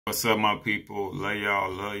What's up, my people? Love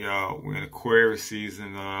y'all, love y'all. We're in Aquarius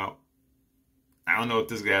season. I don't know if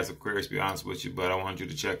this guy's Aquarius, to be honest with you, but I want you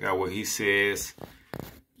to check out what he says.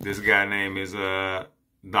 This guy name is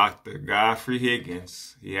Dr. Godfrey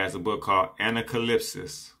Higgins. He has a book called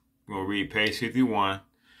Anacalypsis. We're going to read page 51.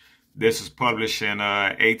 This was published in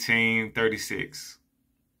 1836.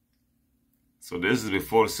 So this is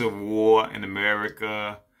before the Civil War in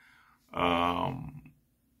America.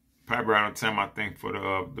 Probably around the time, I think, for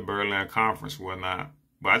the Berlin Conference and whatnot.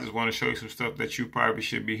 But I just want to show you some stuff that you probably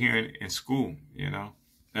should be hearing in school, you know,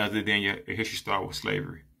 other than your history start with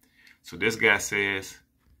slavery. So this guy says,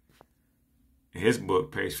 in his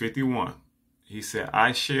book, page 51, he said,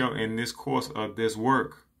 I shall, in this course of this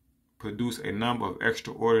work, produce a number of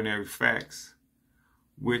extraordinary facts,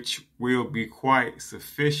 which will be quite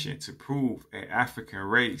sufficient to prove an African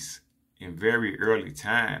race in very early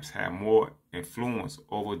times had more influence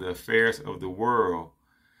over the affairs of the world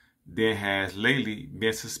than has lately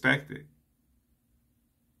been suspected.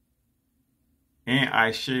 And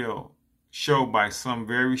I shall show by some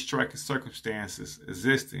very striking circumstances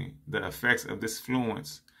existing the effects of this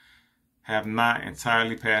influence have not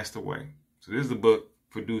entirely passed away. So this is a book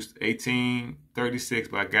produced 1836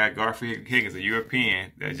 by a guy, Godfrey Higgins, a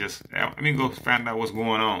European that just, go find out what's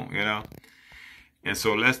going on, you know. And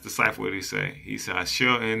so let's decipher what he say. He said, I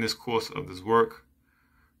shall in this course of this work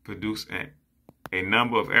produce a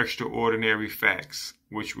number of extraordinary facts,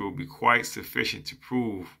 which will be quite sufficient to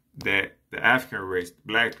prove that the African race,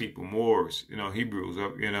 black people, Moors, Hebrews,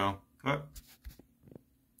 that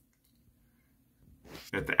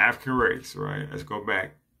the African race, right? Let's go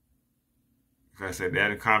back. Like I said,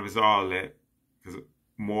 that encompasses all that, because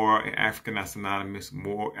Moor and African are synonymous.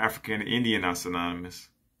 Moor, African and Indian are synonymous.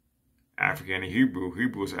 African and Hebrew.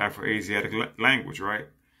 Hebrew is an Afro-Asiatic language, right?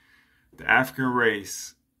 The African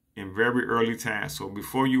race in very early times. So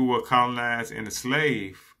before you were colonized and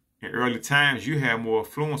enslaved, in early times, you had more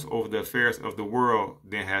influence over the affairs of the world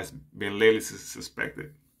than has been lately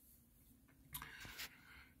suspected.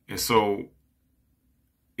 And so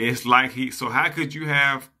it's like so how could you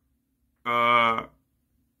have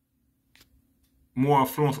more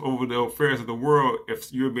influence over the affairs of the world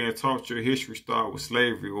if you're being taught your history start with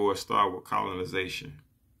slavery or start with colonization,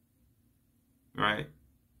 right?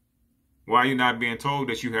 Why are you not being told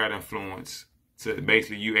that you had influence to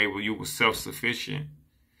basically you were self-sufficient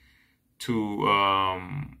to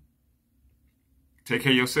take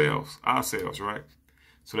care of ourselves, right?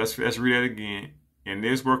 So let's read that again. In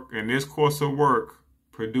this course of work,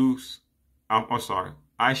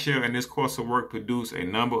 I shall in this course of work produce a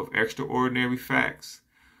number of extraordinary facts,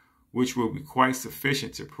 which will be quite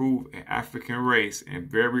sufficient to prove an African race in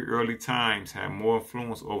very early times had more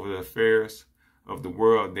influence over the affairs of the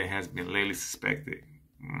world than has been lately suspected.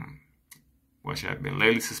 What should have been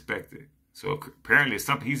lately suspected? So apparently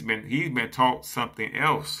he's been taught something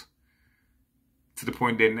else, to the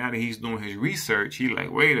point that now that he's doing his research, he's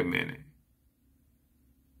like, wait a minute,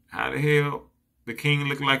 how the hell the king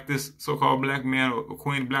looked like this so-called black man or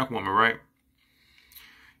queen black woman, right?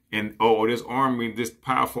 And this army, this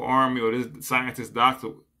powerful army, or this scientist doctor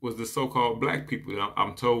was the so-called black people that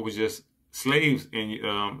I'm told was just slaves in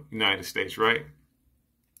United States, right?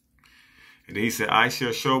 And then he said, I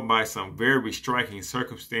shall show by some very striking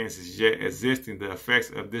circumstances yet existing the effects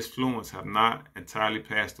of this influence have not entirely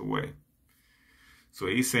passed away. So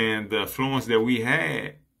he's saying the influence that we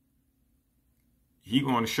had, he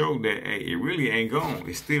going to show that, hey, it really ain't gone.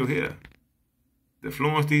 It's still here. The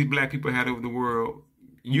influence these black people had over the world,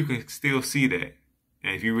 you can still see that,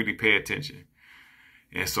 and if you really pay attention.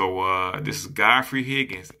 And so this is Godfrey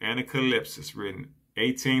Higgins, Anacalypsis, written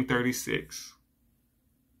 1836.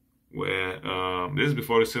 Where this is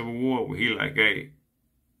before the Civil War, where he like, hey,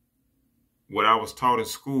 what I was taught in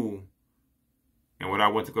school and what I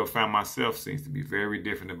went to go find myself seems to be very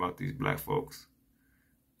different about these black folks.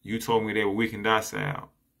 You told me they were weak and docile.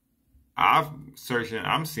 I'm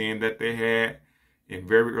seeing that they had, in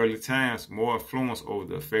very early times, more influence over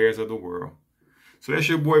the affairs of the world. So that's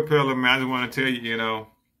your boy Pella, man. I just want to tell you,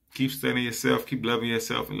 keep studying yourself, keep loving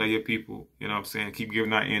yourself, and love your people. You know what I'm saying? Keep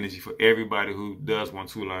giving out energy for everybody who does want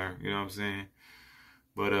to learn. You know what I'm saying?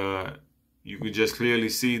 But you could just clearly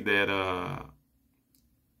see that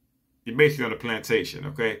you're basically on a plantation,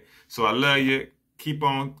 okay? So I love you. Keep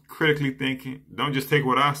on critically thinking. Don't just take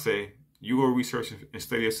what I say. You go research and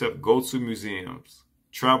study yourself. Go to museums.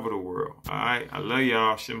 Travel the world. All right? I love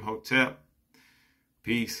y'all. Shem Hotep.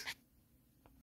 Peace.